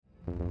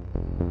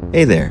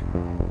Hey there,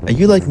 are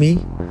you like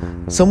me?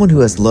 Someone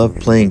who has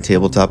loved playing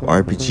tabletop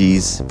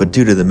RPGs, but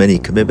due to the many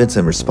commitments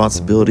and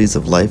responsibilities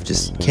of life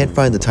just can't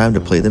find the time to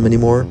play them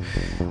anymore?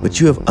 But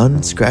you have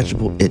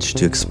unscratchable itch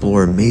to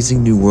explore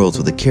amazing new worlds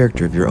with a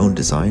character of your own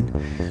design?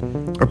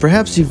 Or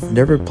perhaps you've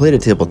never played a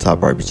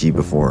tabletop RPG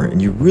before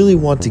and you really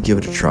want to give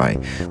it a try,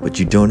 but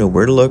you don't know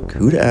where to look,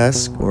 who to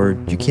ask, or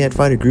you can't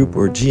find a group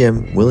or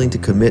GM willing to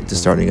commit to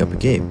starting up a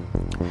game.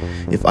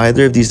 If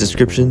either of these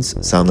descriptions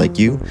sound like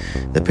you,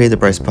 the Pay the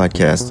Price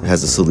podcast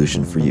has a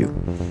solution for you.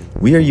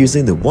 We are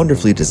using the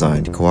wonderfully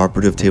designed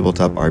cooperative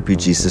tabletop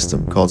RPG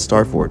system called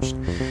Starforged,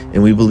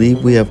 and we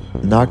believe we have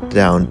knocked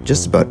down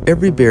just about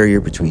every barrier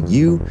between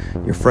you,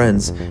 your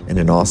friends, and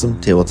an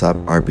awesome tabletop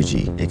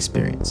RPG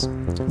experience.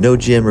 No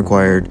GM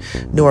required,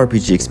 no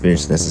RPG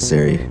experience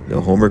necessary, no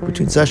homework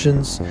between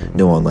sessions,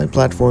 no online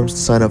platforms to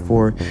sign up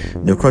for,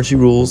 no crunchy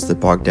rules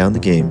that bog down the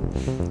game,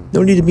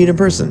 no need to meet in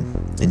person,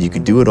 and you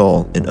can do it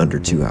all in under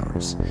 2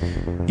 hours.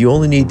 You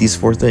only need these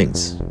 4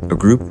 things: a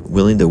group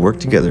willing to work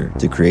together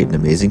to create an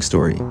amazing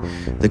story,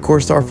 the core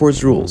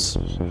Starforged rules,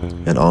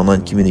 an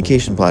online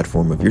communication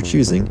platform of your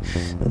choosing,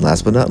 and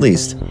last but not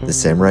least, the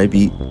Samurai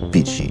Beat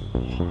Beatsheet.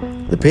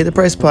 The Pay the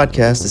Price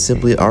podcast is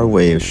simply our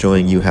way of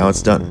showing you how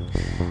it's done.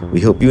 We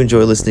hope you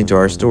enjoy listening to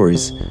our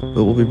stories,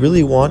 but what we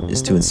really want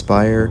is to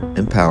inspire,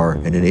 empower,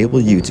 and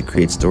enable you to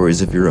create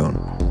stories of your own,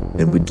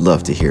 and we'd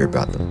love to hear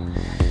about them.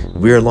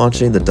 We are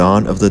launching The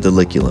Dawn of the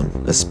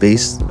Diliculum, a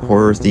space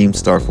horror-themed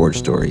Starforged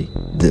story,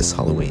 this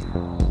Halloween.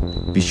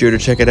 Be sure to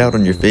check it out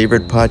on your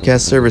favorite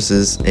podcast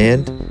services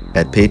and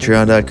at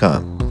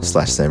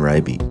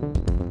patreon.com/samuraibeat.